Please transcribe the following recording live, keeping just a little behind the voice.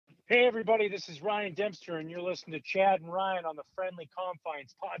Hey, everybody, this is Ryan Dempster, and you're listening to Chad and Ryan on the Friendly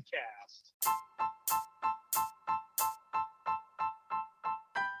Confines podcast.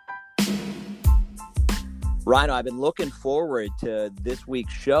 Rhino, I've been looking forward to this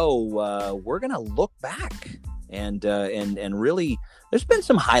week's show. We're going to look back and really, there's been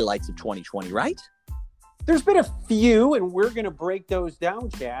some highlights of 2020, right? There's been a few, and we're going to break those down,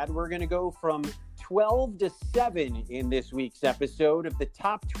 Chad. We're going to go from 12 to 7 in this week's episode of the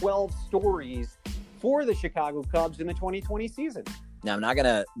top 12 stories for the Chicago Cubs in the 2020 season. Now, I'm not going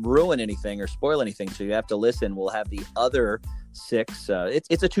to ruin anything or spoil anything, so you have to listen. We'll have the other 6.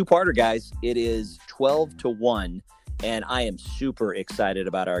 It's a two-parter, guys. It is 12 to 1, and I am super excited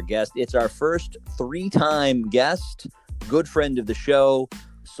about our guest. It's our first 3-time guest, good friend of the show,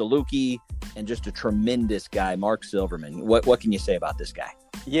 Saluki, and just a tremendous guy, Mark Silverman. What can you say about this guy?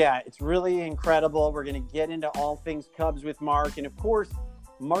 Yeah, it's really incredible. We're going to get into all things Cubs with Mark, and of course,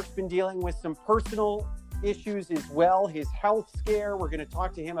 Mark's been dealing with some personal issues as well, his health scare. We're going to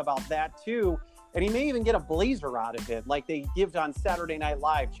talk to him about that too. And he may even get a blazer out of it, like they give on Saturday Night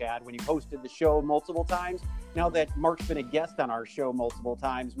Live, Chad, when he hosted the show multiple times. Now that Mark's been a guest on our show multiple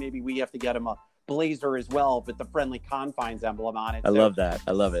times, maybe we have to get him a blazer as well with the Friendly Confines emblem on it. I love that.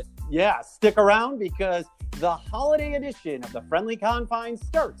 I love it. Yeah, stick around because the holiday edition of the Friendly Confines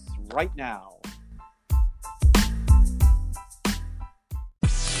starts right now.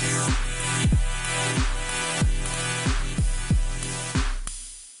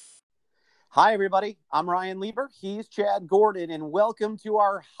 Hi, everybody. I'm Ryan Lieber. He's Chad Gordon, and welcome to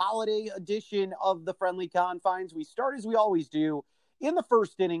our holiday edition of the Friendly Confines. We start as we always do in the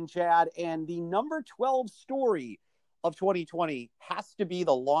first inning, Chad, and the number 12 story of 2020 has to be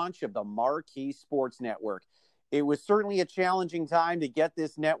the launch of the Marquee Sports Network. It was certainly a challenging time to get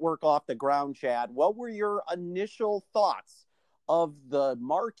this network off the ground, Chad. What were your initial thoughts of the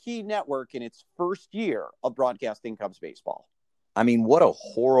Marquee Network in its first year of broadcasting Cubs baseball? I mean, what a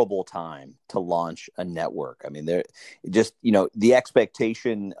horrible time to launch a network. I mean, there just, the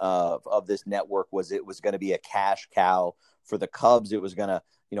expectation of this network was it was going to be a cash cow for the Cubs. It was going to,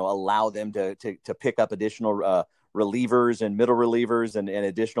 allow them to pick up additional relievers and middle relievers and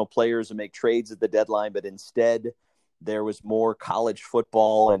additional players and make trades at the deadline. But instead, there was more college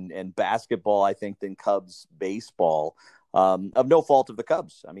football and basketball, I think, than Cubs baseball. Of no fault of the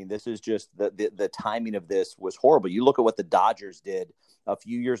Cubs. I mean, this is just the timing of this was horrible. You look at what the Dodgers did a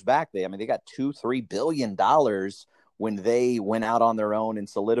few years back. They got $2-3 billion when they went out on their own and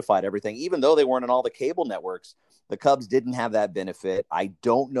solidified everything, even though they weren't on all the cable networks. The Cubs didn't have that benefit. I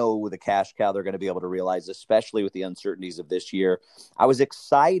don't know the cash cow they're going to be able to realize, especially with the uncertainties of this year. I was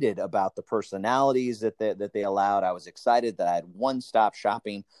excited about the personalities that they allowed. I was excited that I had one-stop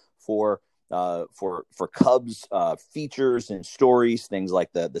shopping for Cubs features and stories, things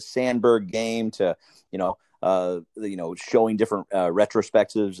like the Sandberg game to, showing different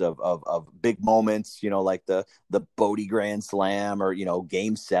retrospectives of big moments, like the Bodie Grand Slam or,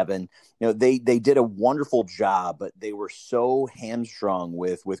 Game 7. They did a wonderful job, but they were so hamstrung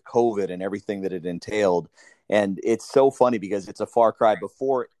with COVID and everything that it entailed. And it's so funny because it's a far cry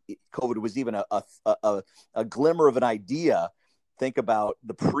before COVID was even a glimmer of an idea. Think about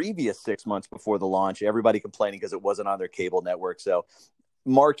the previous 6 months before the launch, everybody complaining because it wasn't on their cable network. So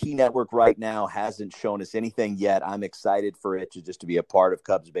Marquee Network right now hasn't shown us anything yet. I'm excited for it to be a part of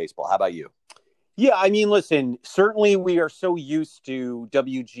Cubs baseball. How about you? Yeah, I mean, listen, certainly we are so used to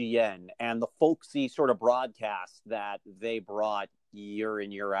WGN and the folksy sort of broadcast that they brought year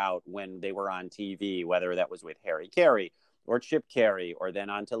in, year out when they were on TV, whether that was with Harry Carey or Chip Carey, or then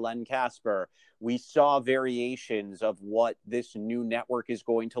on to Len Casper. We saw variations of what this new network is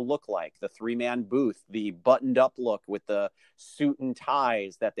going to look like. The 3-man booth, the buttoned up look with the suit and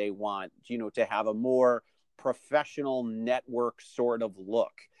ties that they want, to have a more professional network sort of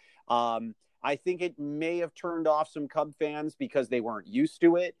look. I think it may have turned off some Cub fans because they weren't used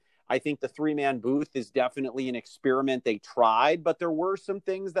to it. I think the 3-man booth is definitely an experiment they tried, but there were some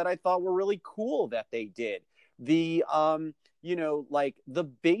things that I thought were really cool that they did. The, like the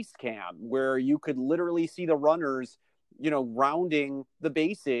base cam where you could literally see the runners, rounding the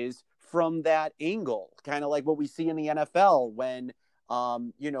bases from that angle, kind of like what we see in the NFL when,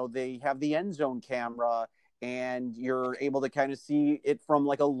 they have the end zone camera and you're able to kind of see it from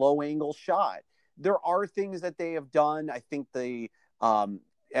like a low angle shot. There are things that they have done. I think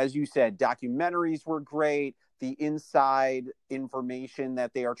as you said, documentaries were great. The inside information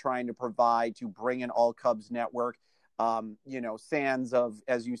that they are trying to provide to bring an all Cubs network, sans of,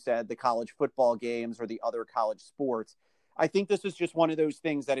 as you said, the college football games or the other college sports. I think this is just one of those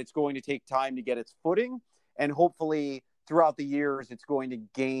things that it's going to take time to get its footing. And hopefully throughout the years, it's going to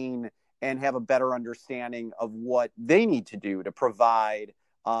gain and have a better understanding of what they need to do to provide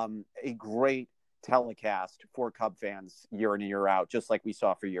a great telecast for Cub fans year in and year out, just like we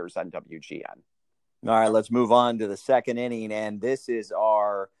saw for years on WGN. All right, let's move on to the second inning, and this is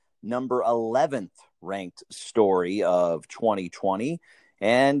our number 11th ranked story of 2020,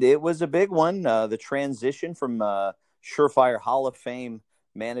 and it was a big one. The transition from surefire Hall of Fame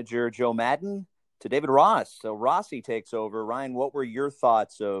manager Joe Maddon to David Ross. So Rossi takes over. Ryan, what were your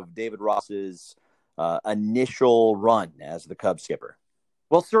thoughts of David Ross's initial run as the Cubs skipper?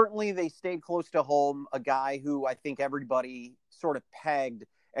 Well, certainly they stayed close to home, a guy who I think everybody sort of pegged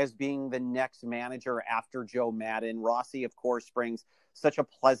as being the next manager after Joe Maddon. Rossi, of course, brings such a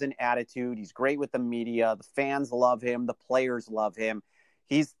pleasant attitude. He's great with the media. The fans love him. The players love him.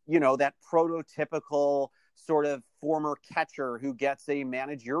 He's, that prototypical sort of former catcher who gets a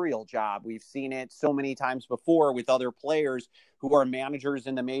managerial job. We've seen it so many times before with other players who are managers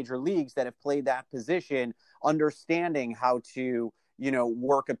in the major leagues that have played that position, understanding how to,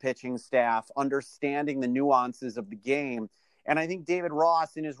 work a pitching staff, understanding the nuances of the game. And I think David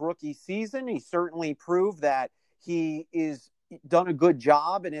Ross in his rookie season, he certainly proved that he is done a good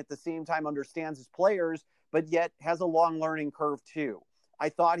job and at the same time understands his players, but yet has a long learning curve too. I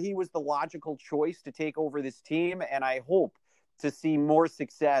thought he was the logical choice to take over this team, and I hope to see more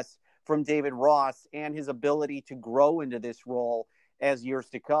success from David Ross and his ability to grow into this role as years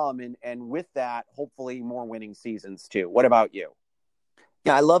to come. And with that, hopefully more winning seasons too. What about you?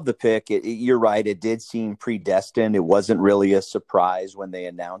 Yeah, I love the pick. You're right. It did seem predestined. It wasn't really a surprise when they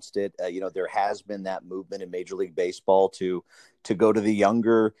announced it. There has been that movement in Major League Baseball to go to the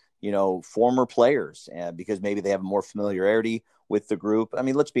younger, former players because maybe they have more familiarity with the group. I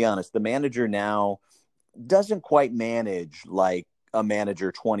mean, let's be honest. The manager now doesn't quite manage like a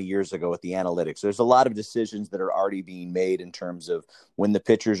manager 20 years ago with the analytics. There's a lot of decisions that are already being made in terms of when the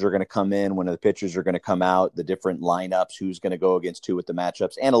pitchers are going to come in, when the pitchers are going to come out, the different lineups, who's going to go against who with the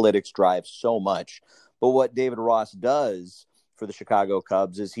matchups. Analytics drives so much. But what David Ross does for the Chicago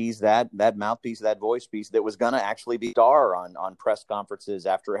Cubs is he's that mouthpiece, that voice piece that was going to actually be star on press conferences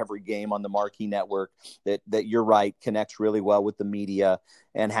after every game on the marquee network that you're right, connects really well with the media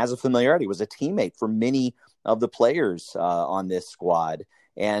and has a familiarity, was a teammate for many of the players on this squad.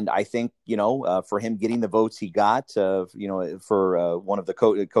 And I think, for him getting the votes he got, for one of the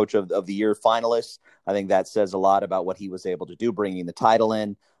coach of the year finalists, I think that says a lot about what he was able to do, bringing the title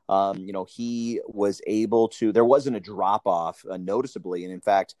in. He was able to, there wasn't a drop off noticeably. And in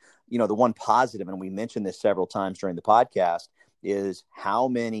fact, the one positive, and we mentioned this several times during the podcast, is how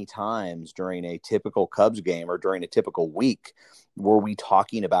many times during a typical Cubs game or during a typical week were we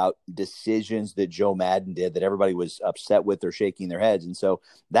talking about decisions that Joe Maddon did that everybody was upset with or shaking their heads. And so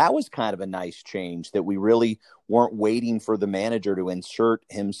that was kind of a nice change, that we really weren't waiting for the manager to insert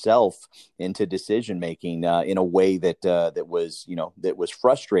himself into decision making in a way that was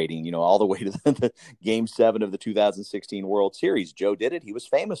frustrating, all the way to the Game 7 of the 2016 World Series. Joe did it. He was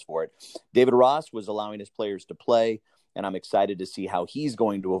famous for it. David Ross was allowing his players to play, and I'm excited to see how he's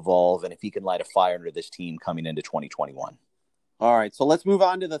going to evolve and if he can light a fire under this team coming into 2021. All right, so let's move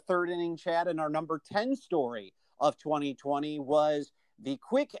on to the third inning, Chad. And our number 10 story of 2020 was the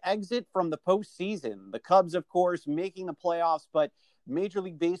quick exit from the postseason. The Cubs, of course, making the playoffs, but Major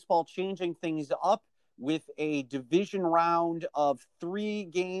League Baseball changing things up with a division round of 3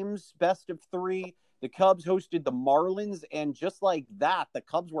 games, best of 3. The Cubs hosted the Marlins, and just like that, the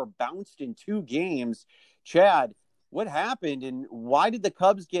Cubs were bounced in 2 games. Chad, what happened, and why did the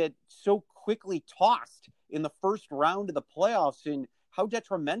Cubs get so quickly tossed in the first round of the playoffs, and how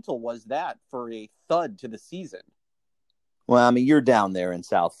detrimental was that for a thud to the season? Well, I mean, you're down there in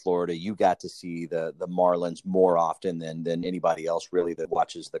South Florida. You got to see the Marlins more often than anybody else really that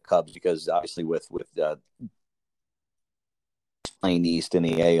watches the Cubs, because obviously with playing East in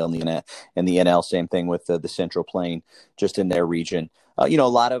the AL and the NL, same thing with the Central Plain, just in their region. A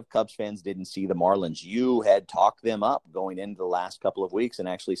lot of Cubs fans didn't see the Marlins. You had talked them up going into the last couple of weeks and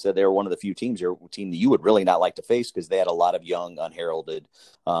actually said they were one of the few teams, your team that you would really not like to face because they had a lot of young, unheralded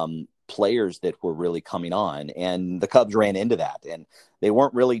players that were really coming on. And the Cubs ran into that, and they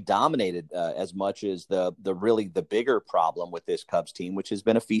weren't really dominated as much as the bigger problem with this Cubs team, which has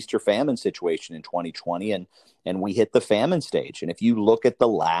been a feast or famine situation in 2020. And we hit the famine stage. And if you look at the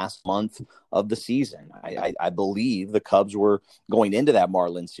last month of the season, I believe the Cubs were going into that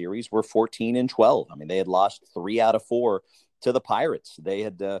Marlins series were 14-12. I mean, they had lost 3 out of 4 to the Pirates. They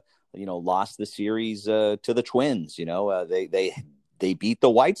had, lost the series to the Twins. They beat the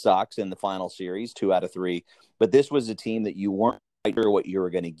White Sox in the final series 2 out of 3. But this was a team that you weren't quite sure what you were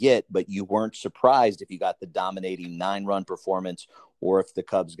going to get, but you weren't surprised if you got the dominating 9-run performance or if the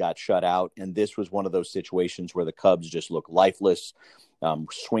Cubs got shut out. And this was one of those situations where the Cubs just looked lifeless,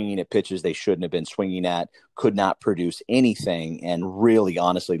 swinging at pitches they shouldn't have been swinging at, could not produce anything, and really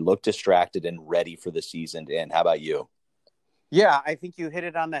honestly looked distracted and ready for the season. And how about you? Yeah, I think you hit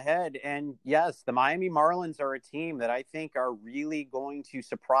it on the head. And yes, the Miami Marlins are a team that I think are really going to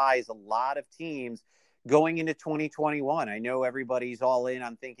surprise a lot of teams going into 2021. I know everybody's all in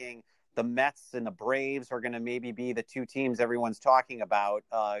on thinking the Mets and the Braves are going to maybe be the two teams everyone's talking about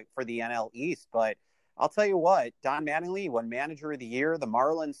for the NL East. But I'll tell you what, Don Mattingly won Manager of the Year. The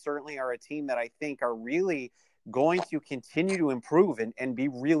Marlins certainly are a team that I think are really going to continue to improve and be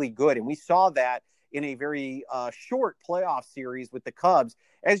really good. And we saw that in a very short playoff series with the Cubs.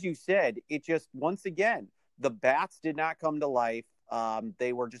 As you said, it just, once again, the bats did not come to life.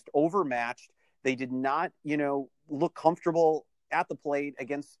 They were just overmatched. They did not, look comfortable at the plate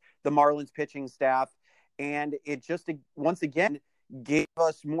against the Marlins pitching staff. And it just, once again, gave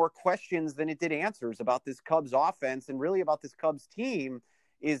us more questions than it did answers about this Cubs offense and really about this Cubs team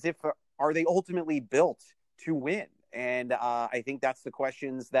are they ultimately built to win? And I think that's the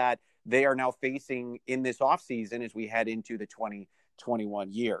questions that they are now facing in this offseason as we head into the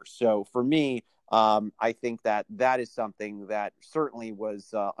 2021 year. So for me, I think that is something that certainly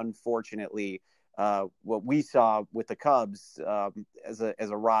was unfortunately what we saw with the Cubs as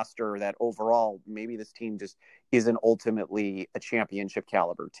a roster that overall maybe this team just isn't ultimately a championship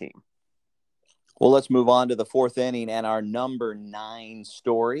caliber team. Well, let's move on to the fourth inning and our number 9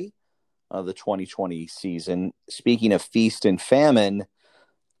 story of the 2020 season. Speaking of feast and famine,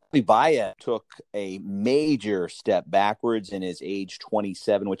 Javi Baez took a major step backwards in his age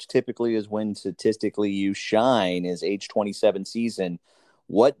 27, which typically is when statistically you shine, his age 27 season.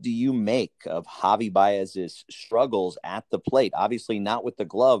 What do you make of Javi Baez's struggles at the plate? Obviously not with the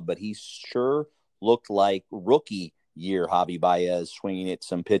glove, but he sure looked like rookie year Javi Baez, swinging at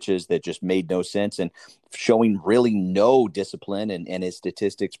some pitches that just made no sense and showing really no discipline, and his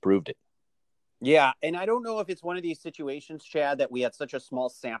statistics proved it. Yeah, and I don't know if it's one of these situations, Chad, that we had such a small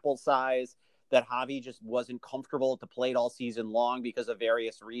sample size that Javi just wasn't comfortable at the plate all season long because of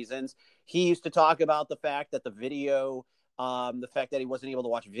various reasons. He used to talk about the fact that the fact that he wasn't able to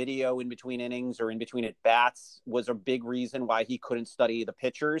watch video in between innings or in between at bats was a big reason why he couldn't study the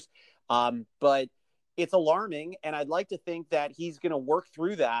pitchers. But it's alarming, and I'd like to think that he's going to work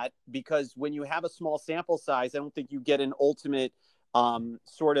through that, because when you have a small sample size, I don't think you get an ultimate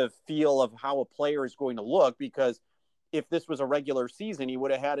sort of feel of how a player is going to look, because if this was a regular season, he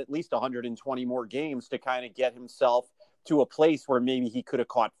would have had at least 120 more games to kind of get himself to a place where maybe he could have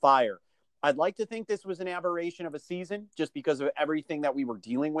caught fire. I'd like to think this was an aberration of a season just because of everything that we were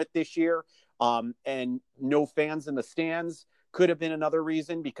dealing with this year. And no fans in the stands could have been another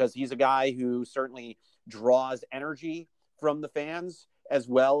reason, because he's a guy who certainly draws energy from the fans, as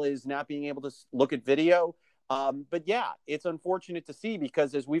well as not being able to look at video. But yeah, it's unfortunate to see,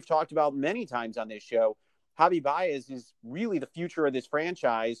 because as we've talked about many times on this show, Javi Baez is really the future of this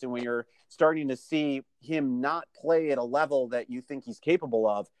franchise. And when you're starting to see him not play at a level that you think he's capable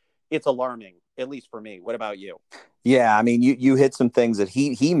of, it's alarming, at least for me. What about you? Yeah, I mean, you hit some things that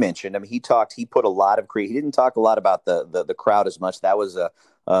he mentioned. I mean, he put a lot of he didn't talk a lot about the crowd as much. That was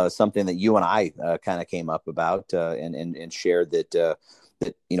something that you and I kind of came up about and shared that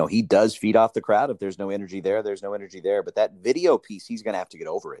he does feed off the crowd. If there's no energy there, there's no energy there. But that video piece, he's going to have to get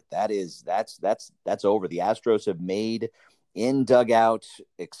over it. That's over. The Astros have made in dugout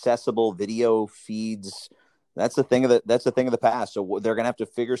accessible video feeds. That's the thing of the past. So they're going to have to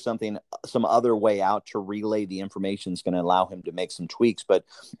figure some other way out to relay the information that's going to allow him to make some tweaks. But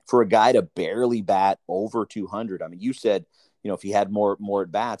for a guy to barely bat over 200, I mean, you said, if he had more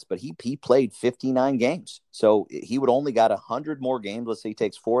at bats, but he played 59 games. So he would only got 100 more games. Let's say he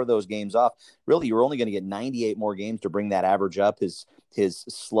takes 4 of those games off. Really, you're only going to get 98 more games to bring that average up. His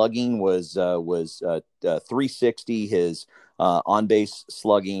slugging was 360. His on base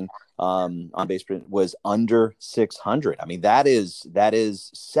slugging on base was under 600. I mean, that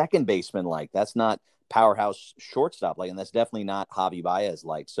is second baseman like. That's not powerhouse shortstop like, and that's definitely not Javi Baez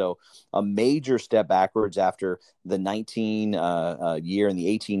like. So a major step backwards after the 19 year and the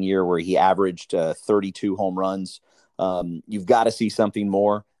 18 year where he averaged 32 home runs. You've got to see something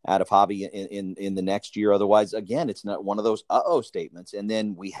more out of Javi in the next year. Otherwise, again, it's not one of those statements. And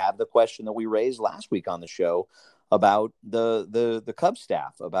then we have the question that we raised last week on the show about the Cubs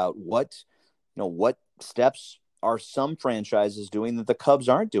staff, about what steps are some franchises doing that the Cubs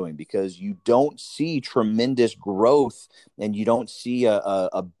aren't doing, because you don't see tremendous growth and you don't see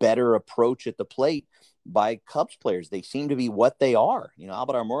a better approach at the plate by Cubs players. They seem to be what they are.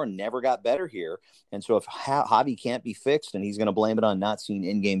 Albert Almora never got better here. And so if Javi can't be fixed and he's going to blame it on not seeing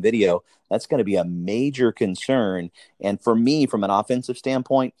in-game video, that's going to be a major concern. And for me, from an offensive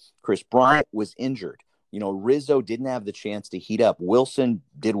standpoint, Chris Bryant was injured. Rizzo didn't have the chance to heat up. Wilson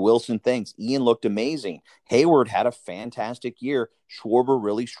did Wilson things. Ian looked amazing. Hayward had a fantastic year. Schwarber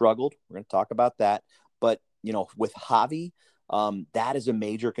really struggled. We're going to talk about that. But, with Javi, that is a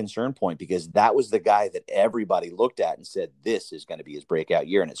major concern point, because that was the guy that everybody looked at and said, this is going to be his breakout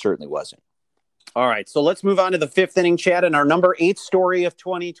year. And it certainly wasn't. All right. So let's move on to the fifth inning, Chad, and our number 8 story of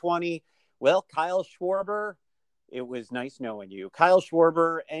 2020. Well, Kyle Schwarber, it was nice knowing you. Kyle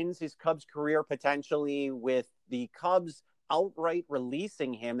Schwarber ends his Cubs career potentially, with the Cubs outright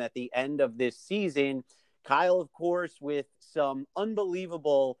releasing him at the end of this season. Kyle, of course, with some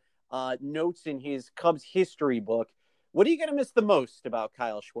unbelievable notes in his Cubs history book. What are you going to miss the most about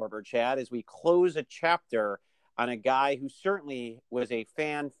Kyle Schwarber, Chad, as we close a chapter on a guy who certainly was a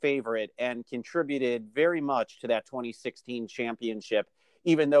fan favorite and contributed very much to that 2016 championship,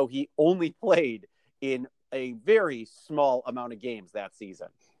 even though he only played in a very small amount of games that season?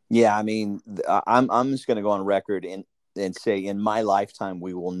 Yeah, I mean, I'm just going to go on record and say, in my lifetime,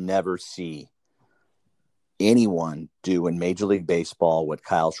 we will never see anyone do in Major League Baseball what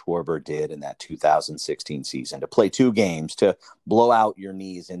Kyle Schwarber did in that 2016 season, to play 2 games, to blow out your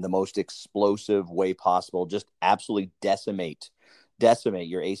knees in the most explosive way possible, just absolutely decimate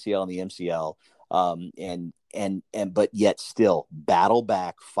your ACL and the MCL, but yet still battle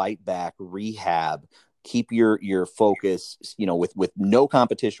back, fight back, rehab, keep your focus, with no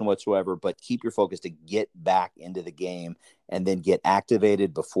competition whatsoever, but keep your focus to get back into the game and then get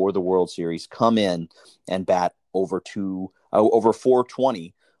activated before the World Series, come in and bat over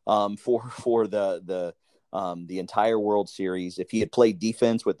 420 for the entire World Series. If he had played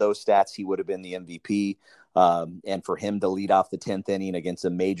defense with those stats, he would have been the MVP. And for him to lead off the 10th inning against a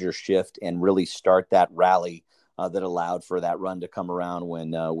major shift and really start that rally that allowed for that run to come around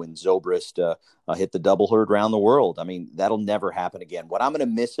when Zobrist hit the double herd around the world. I mean, that'll never happen again. What I'm going to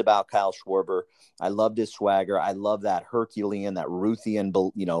miss about Kyle Schwarber, I loved his swagger. I love that Herculean, that Ruthian,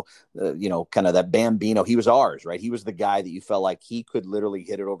 kind of that Bambino. He was ours, right? He was the guy that you felt like he could literally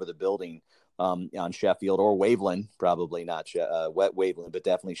hit it over the building on Sheffield or Waveland, probably not wet Waveland, but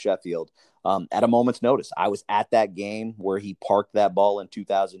definitely Sheffield, at a moment's notice. I was at that game where he parked that ball in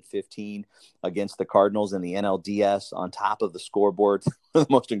 2015 against the Cardinals in the NLDS on top of the scoreboard. One of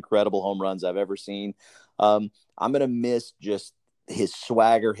the most incredible home runs I've ever seen. I'm going to miss just his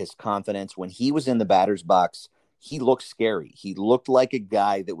swagger, his confidence. When he was in the batter's box, he looked scary. He looked like a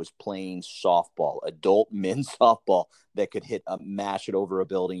guy that was playing softball, adult men's softball, that could mash it over a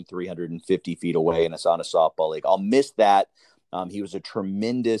building 350 feet away, and it's on a softball league. I'll miss that. He was a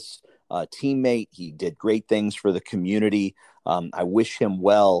tremendous teammate. He did great things for the community. I wish him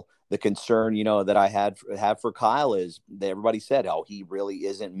well. The concern, that I have for Kyle is that everybody said, oh, he really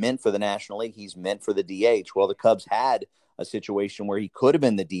isn't meant for the National League. He's meant for the DH. Well, the Cubs had a situation where he could have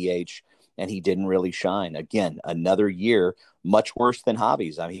been the DH, and he didn't really shine. Again, another year, much worse than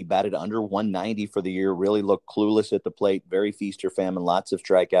Javi's. I mean, he batted under 190 for the year, really looked clueless at the plate, very feast or famine, lots of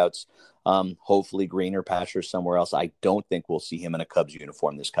strikeouts, hopefully greener pastures somewhere else. I don't think we'll see him in a Cubs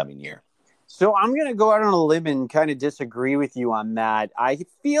uniform this coming year. So I'm going to go out on a limb and kind of disagree with you on that. I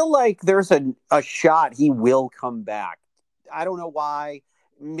feel like there's a shot he will come back. I don't know why.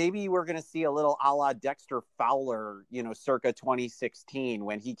 Maybe we're going to see a little a la Dexter Fowler, circa 2016,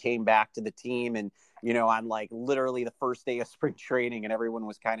 when he came back to the team and, on like literally the first day of spring training, and everyone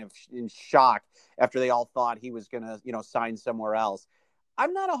was kind of in shock after they all thought he was going to, sign somewhere else.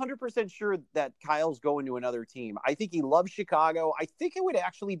 I'm not 100% sure that Kyle's going to another team. I think he loves Chicago. I think it would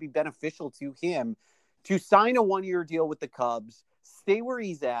actually be beneficial to him to sign a 1-year deal with the Cubs, stay where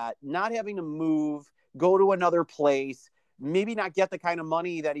he's at, not having to move, go to another place, maybe not get the kind of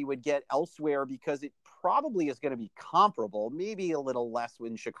money that he would get elsewhere, because it probably is going to be comparable, maybe a little less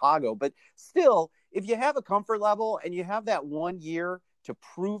in Chicago. But still, if you have a comfort level and you have that 1 year to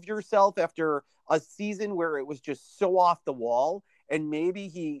prove yourself after a season where it was just so off the wall, and maybe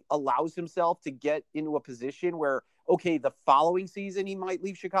he allows himself to get into a position where, okay, the following season he might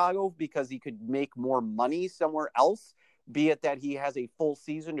leave Chicago because he could make more money somewhere else, be it that he has a full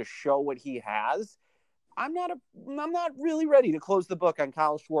season to show what he has. I'm not really ready to close the book on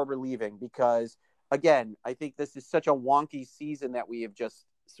Kyle Schwarber leaving, because, again, I think this is such a wonky season that we have just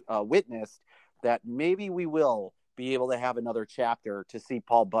witnessed, that maybe we will be able to have another chapter to see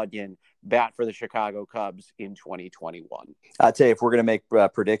Paul Bunyan bat for the Chicago Cubs in 2021. I'll tell you, if we're going to make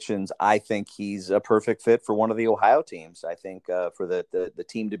predictions, I think he's a perfect fit for one of the Ohio teams. I think for the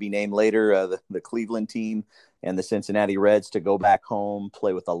team to be named later, the Cleveland team and the Cincinnati Reds to go back home,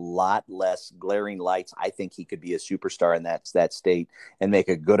 play with a lot less glaring lights. I think he could be a superstar in that state and make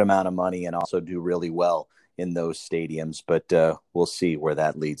a good amount of money and also do really well in those stadiums. But we'll see where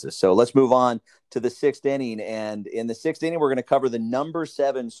that leads us. So let's move on to the sixth inning. And in the sixth inning, we're going to cover the number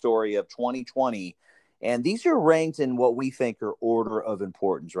 7 story of 2020. And these are ranked in what we think are order of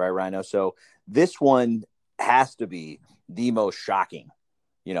importance, right, Rhino? So this one has to be the most shocking,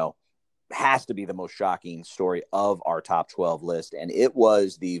 has to be the most shocking story of our top 12 list. And it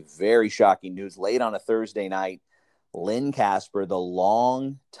was the very shocking news late on a Thursday night. Len Kasper, the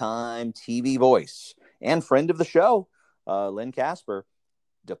longtime TV voice and friend of the show, Len Kasper,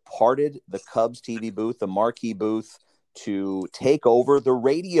 departed the Cubs TV booth, the marquee booth, to take over the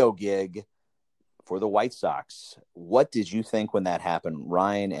radio gig for the White Sox. What did you think when that happened,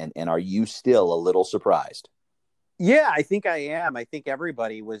 Ryan? And are you still a little surprised? Yeah, I think I am. I think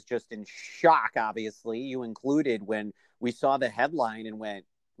everybody was just in shock, obviously. You included, when we saw the headline and went,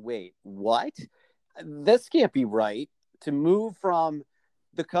 wait, what? This can't be right. To move from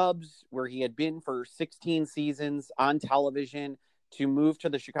the Cubs, where he had been for 16 seasons on television, to move to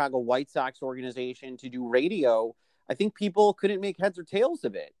the Chicago White Sox organization to do radio, I think people couldn't make heads or tails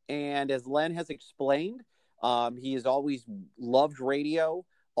of it. And as Len has explained, he has always loved radio,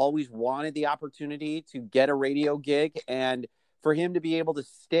 always wanted the opportunity to get a radio gig. And for him to be able to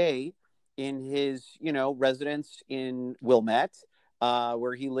stay in his, residence in Wilmette,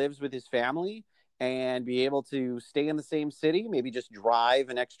 where he lives with his family, and be able to stay in the same city, maybe just drive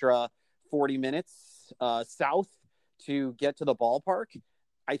an extra 40 minutes south to get to the ballpark.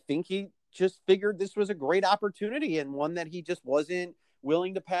 I think he just figured this was a great opportunity and one that he just wasn't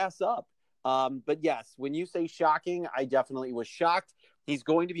willing to pass up. But yes, when you say shocking, I definitely was shocked. He's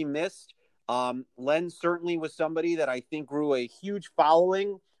going to be missed. Len certainly was somebody that I think grew a huge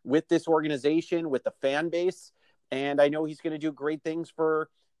following with this organization, with the fan base. And I know he's going to do great things for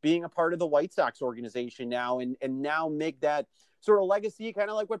being a part of the White Sox organization now, and now make that sort of legacy, kind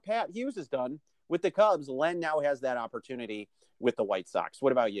of like what Pat Hughes has done with the Cubs. Len now has that opportunity with the White Sox.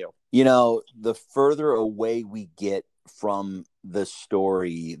 What about you? The further away we get from the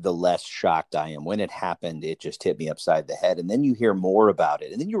story, the less shocked I am. When it happened, it just hit me upside the head. And then you hear more about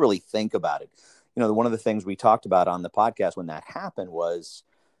it, and then you really think about it. One of the things we talked about on the podcast when that happened was,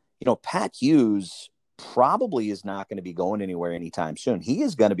 Pat Hughes probably is not going to be going anywhere anytime soon. He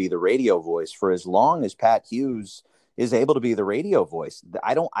is going to be the radio voice for as long as Pat Hughes is able to be the radio voice.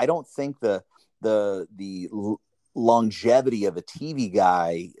 I don't think the longevity of a TV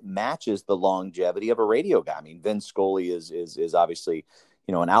guy matches the longevity of a radio guy. I mean, Vin Scully is obviously,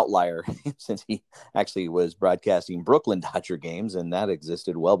 an outlier since he actually was broadcasting Brooklyn Dodger games, and that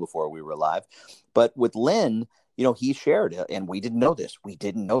existed well before we were live. But with Len, he shared it, and we didn't know this. We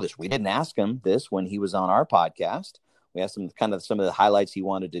didn't ask him this when he was on our podcast. We asked him some of the highlights he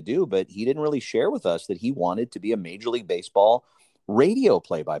wanted to do, but he didn't really share with us that he wanted to be a Major League Baseball radio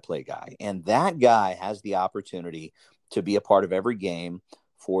play-by-play guy. And that guy has the opportunity to be a part of every game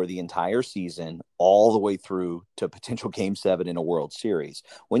for the entire season, all the way through to potential Game 7 in a World Series.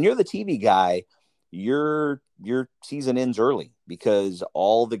 When you're the TV guy, your season ends early because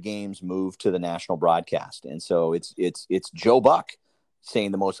all the games move to the national broadcast. And so it's Joe Buck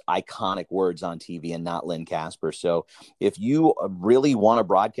saying the most iconic words on TV and not Len Kasper. So if you really want to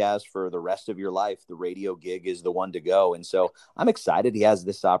broadcast for the rest of your life, the radio gig is the one to go. And so I'm excited he has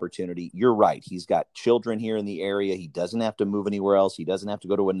this opportunity. You're right. He's got children here in the area. He doesn't have to move anywhere else. He doesn't have to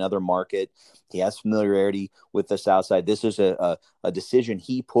go to another market. He has familiarity with the South Side. This is a decision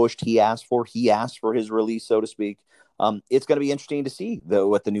he pushed. He asked for his release, so to speak. It's going to be interesting to see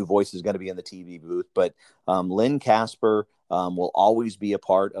what the new voice is going to be in the TV booth. But Len Kasper will always be a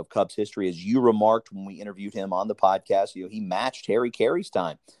part of Cubs history. As you remarked when we interviewed him on the podcast, he matched Harry Caray's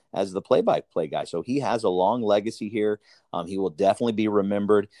time as the play-by-play guy. So he has a long legacy here. He will definitely be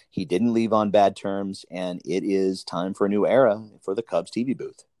remembered. He didn't leave on bad terms, and it is time for a new era for the Cubs TV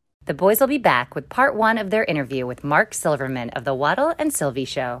booth. The boys will be back with part 1 of their interview with Mark Silverman of the Waddle and Sylvie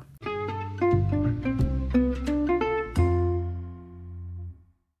Show.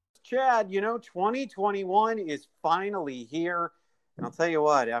 Chad, 2021 is finally here. And I'll tell you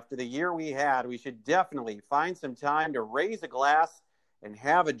what, after the year we had, we should definitely find some time to raise a glass and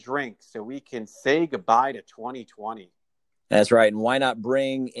have a drink so we can say goodbye to 2020. That's right. And why not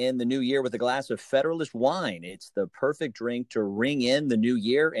bring in the new year with a glass of Federalist wine? It's the perfect drink to ring in the new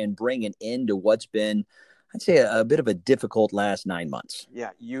year and bring an end to what's been I'd say a bit of a difficult last 9 months.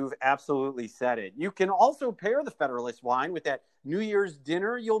 Yeah, you've absolutely said it. You can also pair the Federalist wine with that New Year's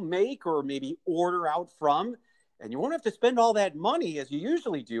dinner you'll make or maybe order out from. And you won't have to spend all that money as you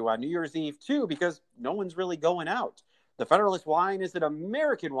usually do on New Year's Eve, too, because no one's really going out. The Federalist wine is an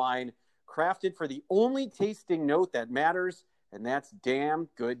American wine crafted for the only tasting note that matters, and that's damn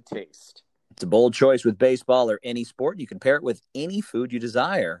good taste. It's a bold choice with baseball or any sport. You can pair it with any food you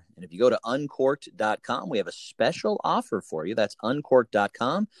desire. And if you go to uncorked.com, we have a special offer for you. That's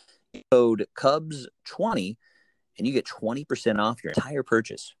uncorked.com. Code Cubs20, and you get 20% off your entire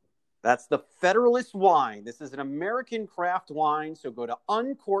purchase. That's the Federalist wine. This is an American craft wine, so go to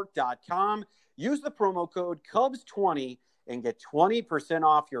uncorked.com, use the promo code Cubs20, and get 20%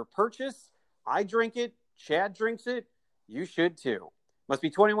 off your purchase. I drink it. Chad drinks it. You should too. Must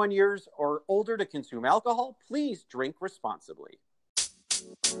be 21 years or older to consume alcohol. Please drink responsibly.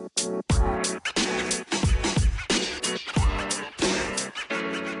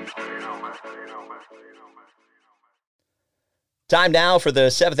 Time now for the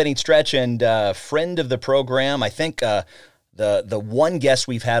seventh inning stretch, and friend of the program, I think the one guest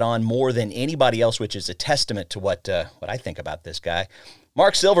we've had on more than anybody else, which is a testament to what I think about this guy,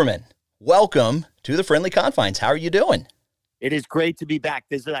 Mark Silverman. Welcome to the Friendly Confines. How are you doing? It is great to be back.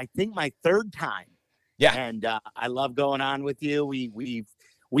 This is, I think, my third time. Yeah, and I love going on with you.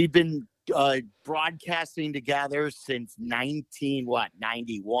 We've been broadcasting together since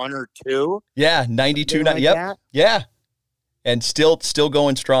 91 or 2. Yeah, 92. Like yep. That. Yeah. And still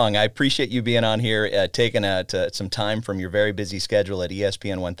going strong. I appreciate you being on here, taking some time from your very busy schedule at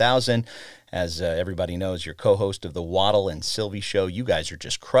ESPN 1000. As everybody knows, you're co-host of the Waddle and Sylvie Show. You guys are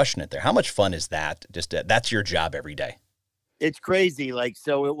just crushing it there. How much fun is that? Just that's your job every day. It's crazy. Like,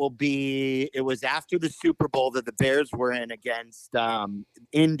 so it was after the Super Bowl that the Bears were in against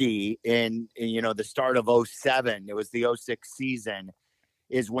Indy in the start of 2007. It was the 2006 season.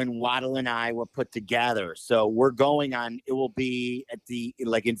 Is when Waddle and I were put together. So we're going on, it will be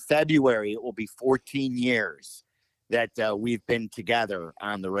in February, it will be 14 years that we've been together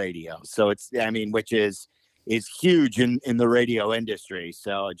on the radio. So which is huge in the radio industry.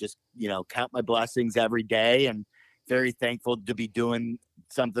 So I just, count my blessings every day and very thankful to be doing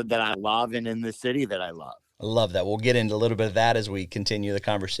something that I love and in the city that I love. I love that. We'll get into a little bit of that as we continue the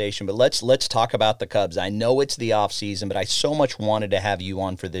conversation, but let's talk about the Cubs. I know it's the off season, but I so much wanted to have you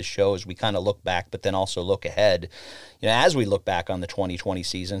on for this show as we kind of look back, but then also look ahead. As we look back on the 2020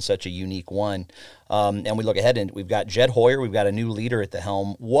 season, such a unique one, and we look ahead, and we've got Jed Hoyer, we've got a new leader at the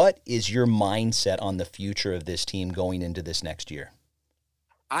helm. What is your mindset on the future of this team going into this next year?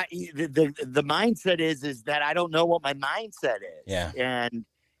 The mindset is that I don't know what my mindset is. Yeah. And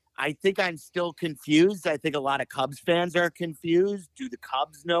I think I'm still confused. I think a lot of Cubs fans are confused. Do the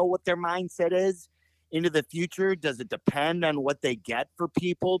Cubs know what their mindset is into the future? Does it depend on what they get for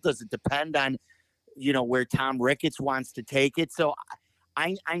people? Does it depend on, where Tom Ricketts wants to take it? So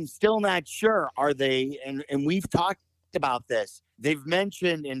I'm still not sure. Are they, and we've talked about this. They've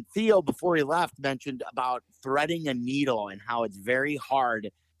mentioned, and Theo, before he left, mentioned about threading a needle and how it's very hard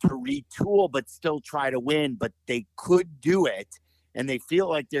to retool but still try to win, but they could do it. And they feel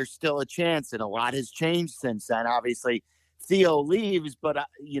like there's still a chance, and a lot has changed since then. Obviously, Theo leaves, but, a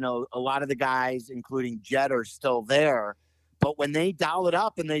lot of the guys, including Jed, are still there. But when they dial it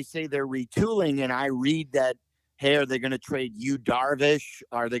up and they say they're retooling, and I read that, hey, are they going to trade Yu Darvish?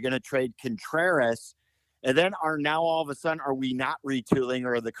 Are they going to trade Contreras? And then are we not retooling,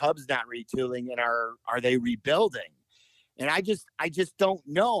 or are the Cubs not retooling, and are they rebuilding? And I just don't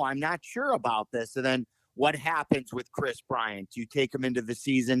know. I'm not sure about this. And then what happens with Chris Bryant? Do you take him into the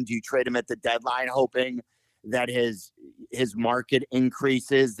season? Do you trade him at the deadline, hoping that his market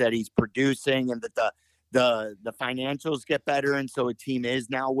increases, that he's producing, and that the financials get better, and so a team is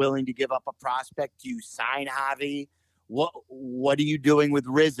now willing to give up a prospect? Do you sign Javi? What are you doing with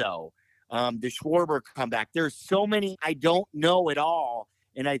Rizzo? The Schwarber comeback. There's so many I don't know at all,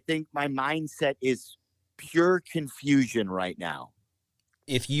 and I think my mindset is pure confusion right now.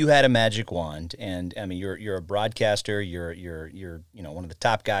 If you had a magic wand, and I mean, you're a broadcaster, you're one of the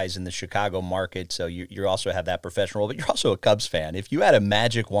top guys in the Chicago market, so you also have that professional role, but you're also a Cubs fan. If you had a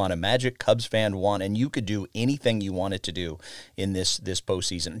magic wand, a magic Cubs fan wand, and you could do anything you wanted to do in this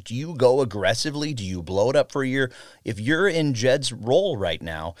postseason, do you go aggressively? Do you blow it up for a year? If you're in Jed's role right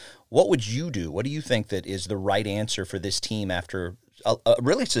now, what would you do? What do you think that is the right answer for this team after a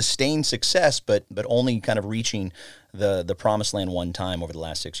really sustained success, but only kind of reaching the promised land one time over the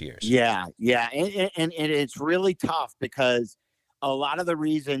last 6 years? Yeah. And it's really tough because a lot of the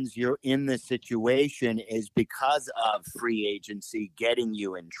reasons you're in this situation is because of free agency getting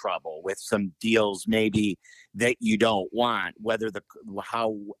you in trouble with some deals maybe that you don't want, whether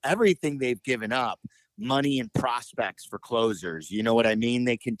how everything they've given up, money and prospects for closers. You know what I mean?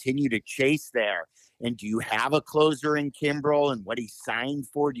 They continue to chase there. And do you have a closer in Kimbrel and what he signed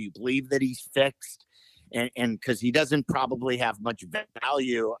for? Do you believe that he's fixed? And because he doesn't probably have much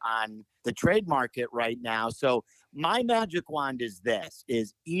value on the trade market right now. So my magic wand is this,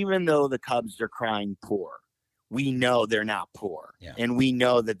 is even though the Cubs are crying poor, we know they're not poor. Yeah. And we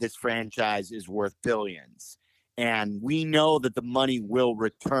know that this franchise is worth billions. And we know that the money will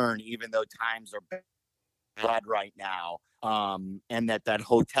return, even though times are bad right now. And that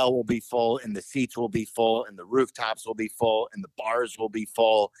hotel will be full and the seats will be full and the rooftops will be full and the bars will be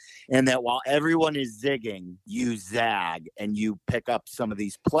full. And that while everyone is zigging, you zag and you pick up some of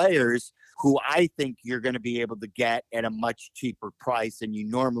these players who I think you're going to be able to get at a much cheaper price than you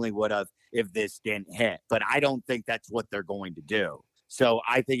normally would have if this didn't hit. But I don't think that's what they're going to do. So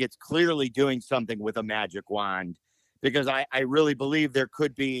I think it's clearly doing something with a magic wand, because I really believe there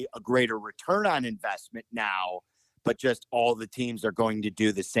could be a greater return on investment now, but just all the teams are going to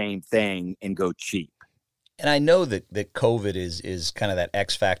do the same thing and go cheap. And I know that COVID is kind of that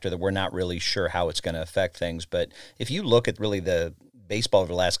X factor that we're not really sure how it's going to affect things. But if you look at really the baseball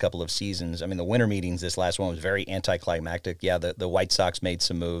over the last couple of seasons, I mean, the winter meetings, this last one was very anticlimactic. Yeah, the White Sox made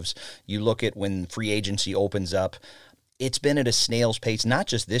some moves. You look at when free agency opens up, it's been at a snail's pace, not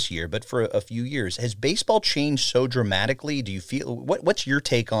just this year, but for a few years. Has baseball changed so dramatically? Do you feel what's your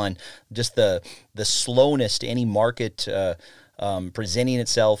take on just the slowness to any market presenting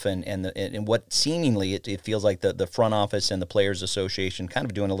itself and what seemingly it feels like the front office and the Players Association kind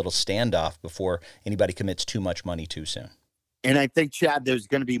of doing a little standoff before anybody commits too much money too soon? And I think, Chad, there's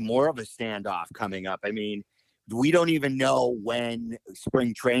going to be more of a standoff coming up. I mean, we don't even know when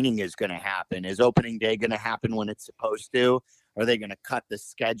spring training is going to happen. Is opening day going to happen when it's supposed to? Are they going to cut the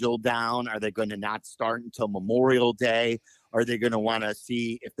schedule down? Are they going to not start until Memorial Day? Are they going to want to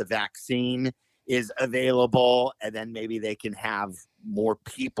see if the vaccine is available? And then maybe they can have more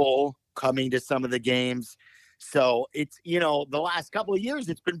people coming to some of the games. So it's, the last couple of years,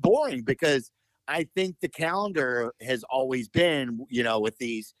 it's been boring because I think the calendar has always been, with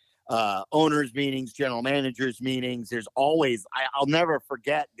these owners meetings, general managers meetings. There's always, I'll never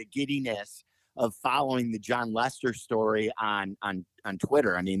forget the giddiness of following the John Lester story on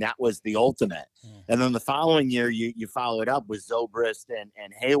Twitter. I mean, that was the ultimate. And then the following year, you follow it up with Zobrist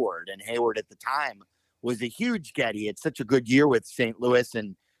and Hayward. And Hayward at the time was a huge Getty. It's such a good year with St. Louis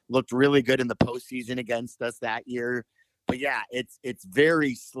and looked really good in the postseason against us that year. But yeah, it's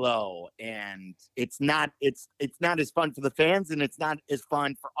very slow, and it's not as fun for the fans, and it's not as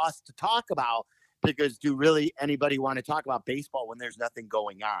fun for us to talk about, because do really anybody want to talk about baseball when there's nothing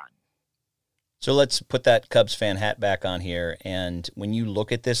going on? So let's put that Cubs fan hat back on here, and when you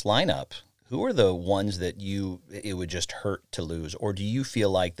look at this lineup, who are the ones that it would just hurt to lose, or do you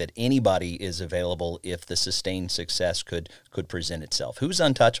feel like that anybody is available if the sustained success could present itself? Who's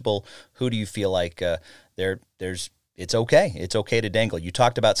untouchable? Who do you feel like there's it's okay. It's okay to dangle. You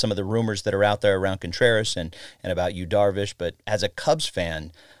talked about some of the rumors that are out there around Contreras and about Yu Darvish, but as a Cubs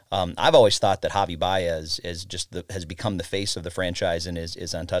fan, I've always thought that Javi Baez has become the face of the franchise and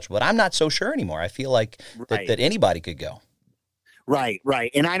is untouchable. But I'm not so sure anymore. I feel like that anybody could go. Right.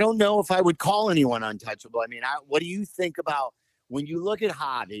 And I don't know if I would call anyone untouchable. I mean, what do you think about when you look at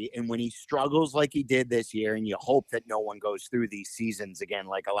Javi and when he struggles like he did this year, and you hope that no one goes through these seasons again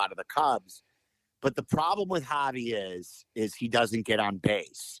like a lot of the Cubs? But the problem with Javi is he doesn't get on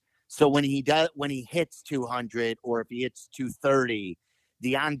base. So when he hits 200 or if he hits 230,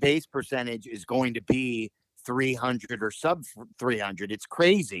 the on base percentage is going to be 300 or sub 300. It's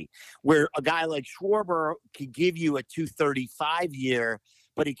crazy. Where a guy like Schwarber could give you a 235 year,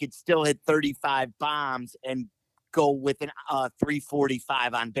 but he could still hit 35 bombs and go with an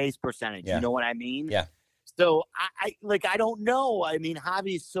 345 on base percentage. Yeah. You know what I mean? Yeah. So I don't know. I mean,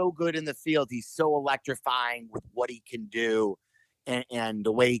 Javi's so good in the field. He's so electrifying with what he can do and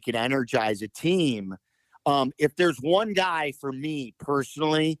the way he can energize a team. If there's one guy for me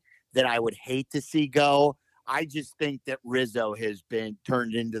personally that I would hate to see go, I just think that Rizzo has been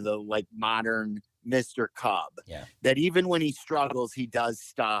turned into the modern Mr. Cub. Yeah. That even when he struggles, he does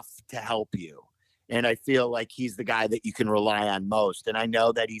stuff to help you. And I feel like he's the guy that you can rely on most. And I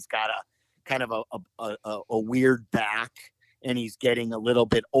know that he's got a kind of a weird back, and he's getting a little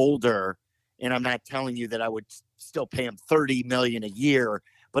bit older. And I'm not telling you that I would still pay him $30 million a year,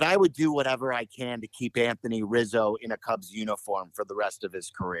 but I would do whatever I can to keep Anthony Rizzo in a Cubs uniform for the rest of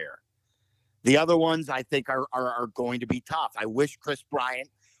his career. The other ones I think are going to be tough. I wish Chris Bryant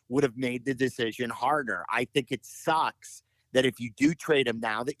would have made the decision harder. I think it sucks that if you do trade him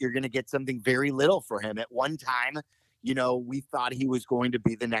now, that you're going to get something very little for him. At one time, we thought he was going to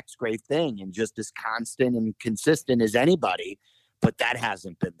be the next great thing and just as constant and consistent as anybody, but that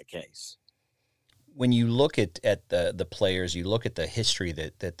hasn't been the case. When you look at the players, you look at the history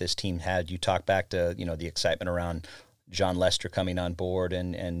that this team had, you talk back to, the excitement around John Lester coming on board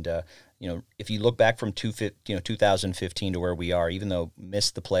and if you look back from 2015 to where we are, even though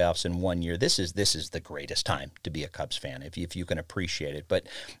missed the playoffs in 1 year, this is the greatest time to be a Cubs fan if you can appreciate it. But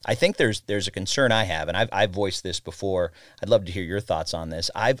I think there's a concern I have, and I've voiced this before. I'd love to hear your thoughts on this.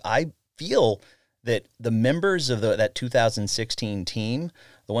 I feel that the members of that 2016 team,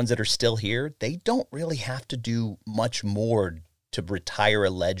 the ones that are still here, they don't really have to do much more to retire a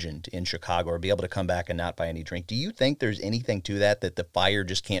legend in Chicago or be able to come back and not buy any drink. Do you think there's anything to that the fire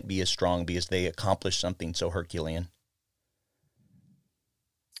just can't be as strong because they accomplished something so Herculean?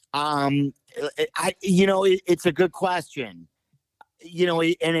 It's a good question.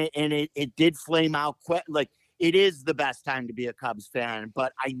 It did flame out it is the best time to be a Cubs fan,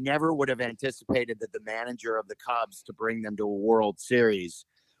 but I never would have anticipated that the manager of the Cubs to bring them to a World Series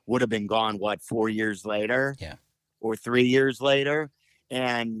would have been gone, 4 years later? Yeah. Or 3 years later.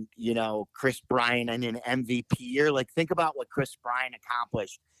 And, Chris Bryant in an MVP year, think about what Chris Bryant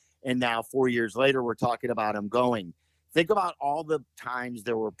accomplished. And now 4 years later, we're talking about him going. Think about all the times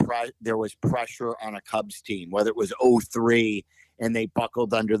there was pressure on a Cubs team, whether it was 2003 and they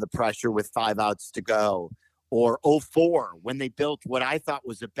buckled under the pressure with 5 outs to go, or 2004 when they built what I thought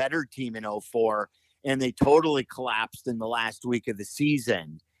was a better team in 2004 and they totally collapsed in the last week of the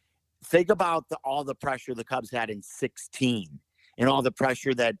season. Think about all the pressure the Cubs had in 2016 and all the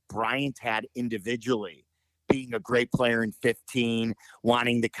pressure that Bryant had individually, being a great player in 2015,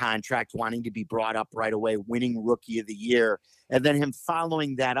 wanting the contract, wanting to be brought up right away, winning Rookie of the Year, and then him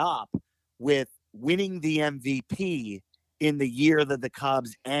following that up with winning the MVP in the year that the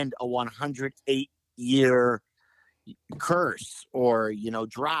Cubs end a 108-year curse or,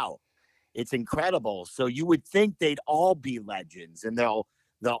 drought. It's incredible. So you would think they'd all be legends and they'll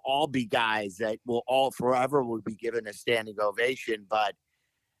all be guys that will all forever will be given a standing ovation. But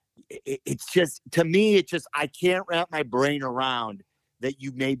it's just, to me, I can't wrap my brain around that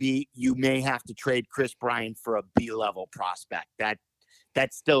you may have to trade Chris Bryant for a B-level prospect. That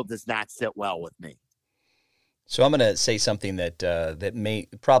still does not sit well with me. So I'm going to say something that may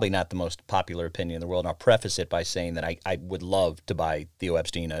probably not the most popular opinion in the world. And I'll preface it by saying that I would love to buy Theo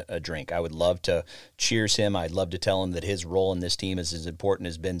Epstein a drink. I would love to cheers him. I'd love to tell him that his role in this team is as important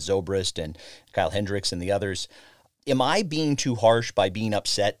as Ben Zobrist and Kyle Hendricks and the others. Am I being too harsh by being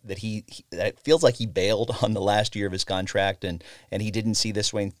upset that that it feels like he bailed on the last year of his contract and he didn't see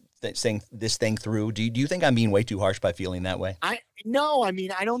this thing through? Do you think I'm being way too harsh by feeling that way? No, I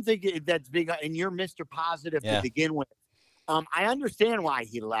don't think that's big. And you're Mr. Positive to begin with. I understand why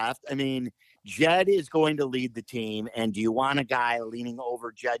he left. Jed is going to lead the team. And do you want a guy leaning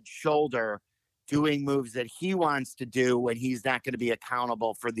over Jed's shoulder, doing moves that he wants to do when he's not going to be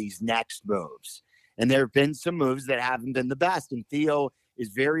accountable for these next moves? And there have been some moves that haven't been the best. And Theo is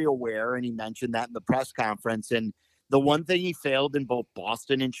very aware. And he mentioned that in the press conference. And the one thing he failed in both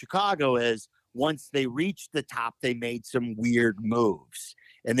Boston and Chicago is once they reached the top, they made some weird moves.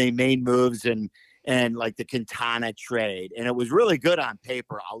 And they made moves and like the Quintana trade. And it was really good on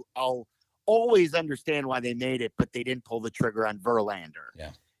paper. I'll always understand why they made it, but they didn't pull the trigger on Verlander.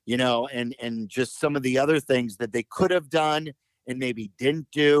 Yeah. And just some of the other things that they could have done and maybe didn't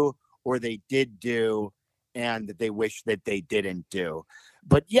do, or they did do, and that they wish that they didn't do.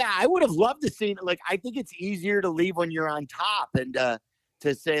 But yeah, I would have loved to see, I think it's easier to leave when you're on top and to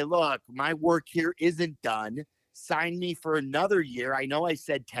say, look, my work here isn't done. Sign me for another year. I know I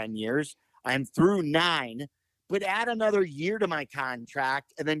said 10 years. I'm through 9, but add another year to my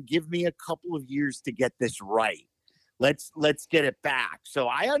contract and then give me a couple of years to get this right. Let's get it back. So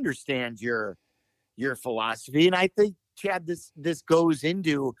I understand your philosophy. And I think, Chad, this goes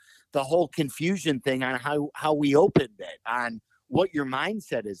into the whole confusion thing on how we opened it, on what your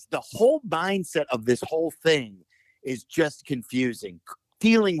mindset is. The whole mindset of this whole thing is just confusing.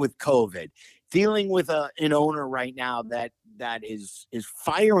 Dealing with COVID, dealing with an owner right now that is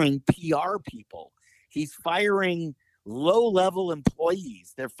firing PR people. He's firing low-level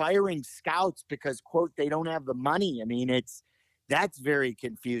employees. They're firing scouts because, quote, they don't have the money. That's very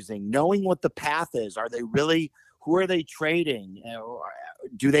confusing. Knowing what the path is, who are they trading?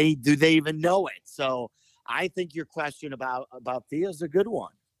 Do they even know it? So I think your question about Theo is a good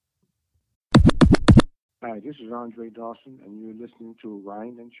one. Hi, this is Andre Dawson, and you're listening to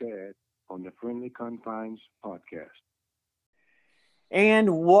Ryan and Chad on the Friendly Confines podcast.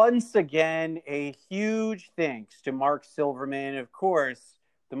 And once again, a huge thanks to Mark Silverman, of course,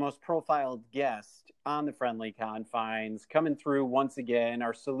 the most profiled guest on the Friendly Confines, coming through once again,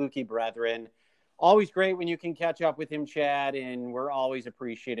 our Saluki brethren. Always great when you can catch up with him, Chad, and we're always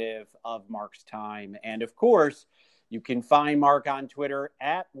appreciative of Mark's time. And of course, you can find Mark on Twitter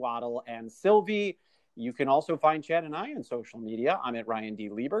at Waddle and Sylvie. You can also find Chad and I on social media. I'm at Ryan D.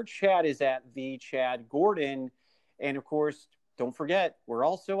 Lieber. Chad is at the Chad Gordon. And of course, don't forget, we're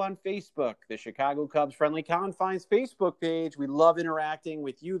also on Facebook, the Chicago Cubs Friendly Confines Facebook page. We love interacting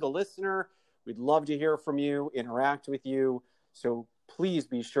with you, the listener. We'd love to hear from you, interact with you. So please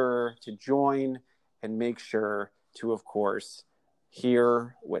be sure to join and make sure to, of course,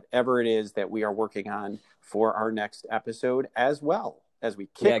 hear whatever it is that we are working on for our next episode as well as we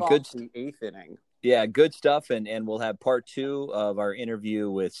kick off the eighth inning. Yeah, good stuff. And we'll have part 2 of our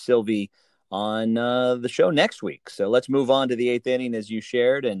interview with Sylvie on the show next week. So let's move on to the eighth inning, as you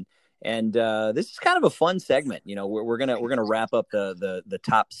shared. And this is kind of a fun segment. You know, we're gonna wrap up the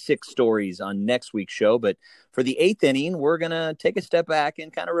top 6 stories on next week's show. But for the eighth inning, we're gonna take a step back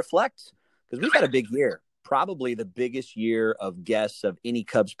and kind of reflect, because we've had a big year. Probably the biggest year of guests of any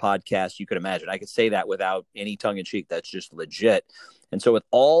Cubs podcast you could imagine. I could say that without any tongue in cheek. That's just legit. And so with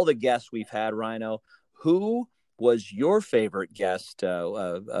all the guests we've had, Rhino, who was your favorite guest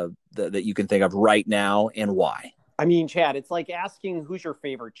that you can think of right now, and why? I mean, Chad, it's like asking who's your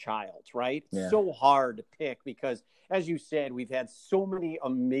favorite child, right? Yeah. So hard to pick because, as you said, we've had so many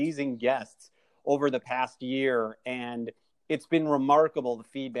amazing guests over the past year, and it's been remarkable the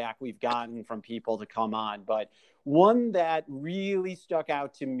feedback we've gotten from people to come on. But one that really stuck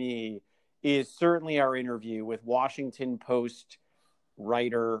out to me is certainly our interview with Washington Post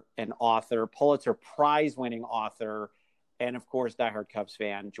writer and author, Pulitzer Prize-winning author, and of course, diehard Cubs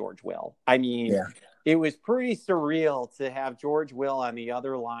fan, George Will. I mean, It was pretty surreal to have George Will on the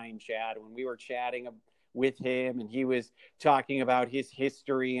other line, Chad, when we were chatting with him, and he was talking about his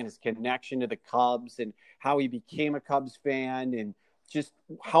history and his connection to the Cubs and how he became a Cubs fan and just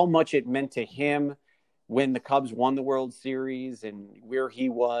how much it meant to him when the Cubs won the World Series and where he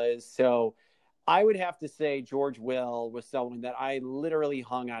was. So I would have to say George Will was someone that I literally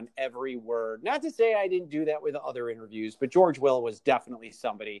hung on every word. Not to say I didn't do that with other interviews, but George Will was definitely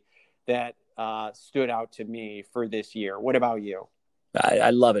somebody that stood out to me for this year. What about you? I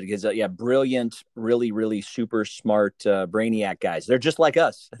love it because, brilliant, really, really super smart brainiac guys. They're just like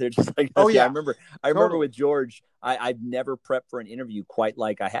us. They're just like us. Oh, yeah. I remember with George, I've never prepped for an interview quite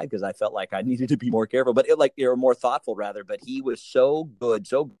like I had because I felt like I needed to be more careful, or more thoughtful rather. But he was so good,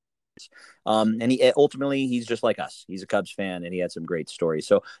 and he's just like us. He's a Cubs fan, and he had some great stories.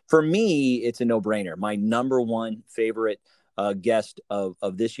 So for me, it's a no-brainer. My number one favorite guest of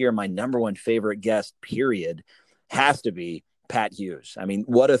this year, my number one favorite guest, period, has to be Pat Hughes. I mean,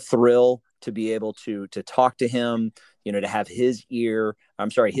 what a thrill to be able to talk to him, to have his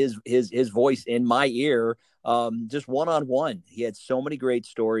voice in my ear, just one-on-one. He had so many great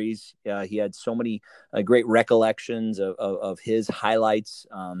stories. He had so many great recollections of his highlights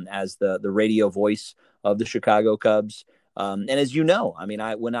as the radio voice of the Chicago Cubs. And as you know, I mean,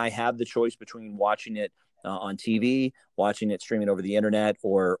 when I have the choice between watching it on TV, watching it streaming over the internet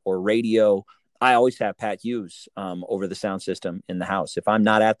or radio, I always have Pat Hughes over the sound system in the house. If I'm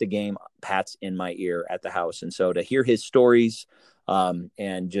not at the game, Pat's in my ear at the house. And so to hear his stories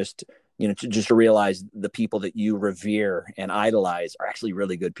and just to realize the people that you revere and idolize are actually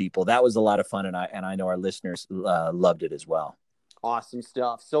really good people. That was a lot of fun. And I know our listeners loved it as well. Awesome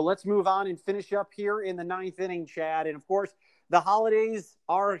stuff. So let's move on and finish up here in the ninth inning, Chad. And of course, the holidays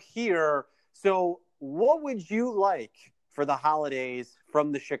are here. So what would you like for the holidays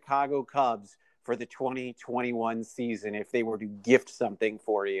from the Chicago Cubs for the 2021 season if they were to gift something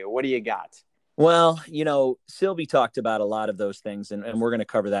for you? What do you got? Well, Sylvie talked about a lot of those things, and we're going to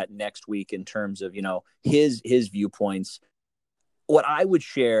cover that next week in terms of, his viewpoints. What I would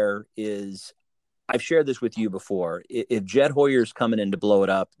share is, I've shared this with you before. If Jed Hoyer's coming in to blow it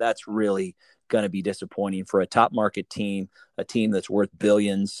up, that's really going to be disappointing for a top market team, a team that's worth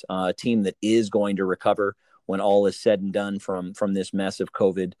billions, a team that is going to recover when all is said and done from this mess of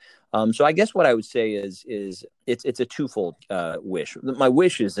COVID. So I guess what I would say is it's a twofold wish. My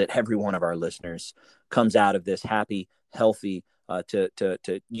wish is that every one of our listeners comes out of this happy, healthy,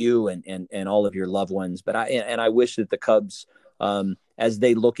 to you and all of your loved ones. But I wish that the Cubs, as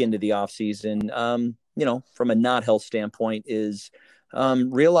they look into the offseason, from a not health standpoint, is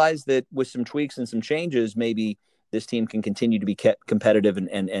realize that with some tweaks and some changes, maybe this team can continue to be kept competitive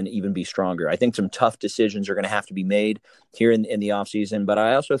and even be stronger. I think some tough decisions are going to have to be made here in the offseason, but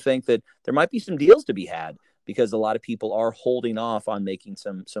I also think that there might be some deals to be had, because a lot of people are holding off on making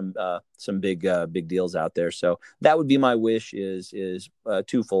some big deals out there. So that would be my wish is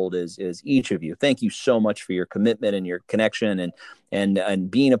twofold. Is each of you, thank you so much for your commitment and your connection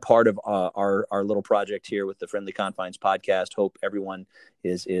and being a part of our little project here with the Friendly Confines podcast. Hope everyone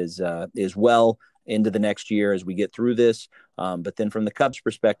is well into the next year as we get through this. But then from the Cubs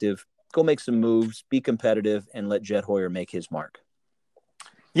perspective, go make some moves, be competitive, and let Jed Hoyer make his mark.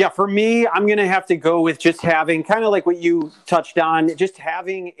 Yeah, for me, I'm going to have to go with just having, kind of like what you touched on, just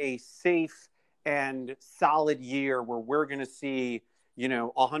having a safe and solid year where we're going to see,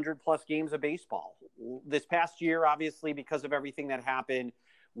 100+ games of baseball. This past year, obviously, because of everything that happened,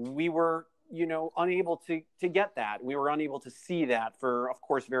 we were, unable to get that. We were unable to see that for, of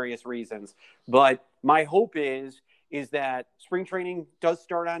course, various reasons. But my hope is that spring training does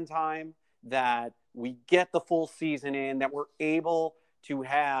start on time, that we get the full season in, that we're able to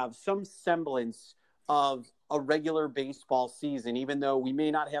have some semblance of a regular baseball season, even though we may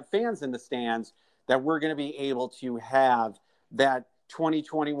not have fans in the stands, that we're going to be able to have that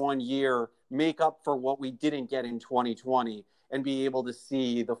 2021 year make up for what we didn't get in 2020 and be able to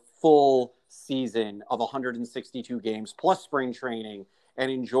see the full season of 162 games plus spring training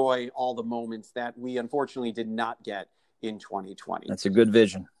and enjoy all the moments that we unfortunately did not get in 2020. That's a good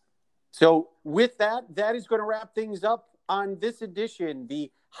vision. So with that is going to wrap things up on this edition, the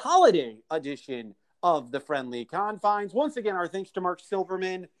holiday edition of the Friendly Confines. Once again, our thanks to Mark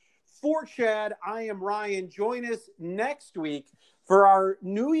Silverman. For Chad, I am Ryan. Join us next week for our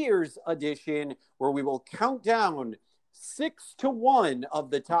New Year's edition, where we will count down 6 to 1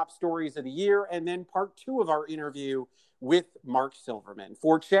 of the top stories of the year, and then part 2 of our interview with Mark Silverman.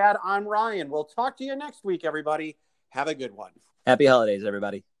 For Chad, I'm Ryan. We'll talk to you next week, everybody. Have a good one. Happy holidays,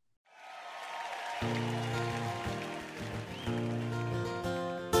 everybody.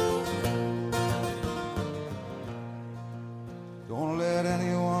 Don't let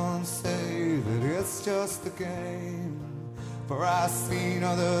anyone say that it's just a game, for I've seen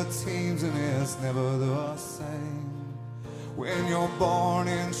other teams and it's never the same. When you're born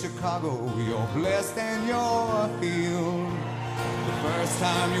in Chicago, you're blessed and you're healed. The first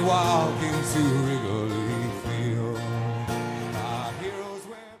time you walk into Wrigley Field, our heroes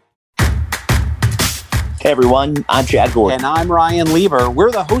wear... Hey everyone, I'm Chad Gordon. And I'm Ryan Lieber.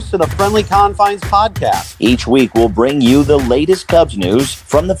 We're the hosts of the Friendly Confines podcast. Each week we'll bring you the latest Cubs news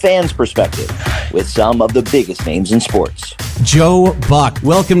from the fans' perspective with some of the biggest names in sports. Joe Buck,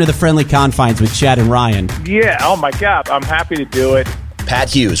 welcome to the Friendly Confines with Chad and Ryan. Yeah, oh my God, I'm happy to do it. Pat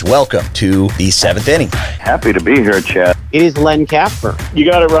Hughes, welcome to the 7th inning. Happy to be here, Chad. It is Len Casper. You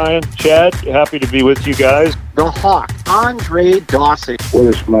got it, Ryan. Chad, happy to be with you guys. The Hawk, Andre Dawson.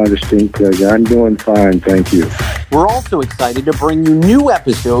 What a modesty, Craig. I'm doing fine, thank you. We're also excited to bring you new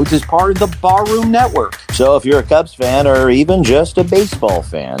episodes as part of the Barroom Network. So if you're a Cubs fan or even just a baseball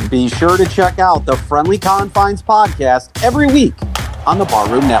fan, be sure to check out the Friendly Confines podcast every week on the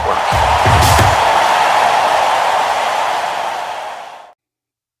Barroom Network.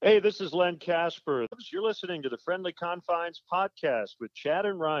 Hey, this is Len Casper. You're listening to the Friendly Confines podcast with Chad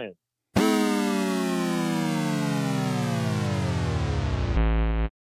and Ryan.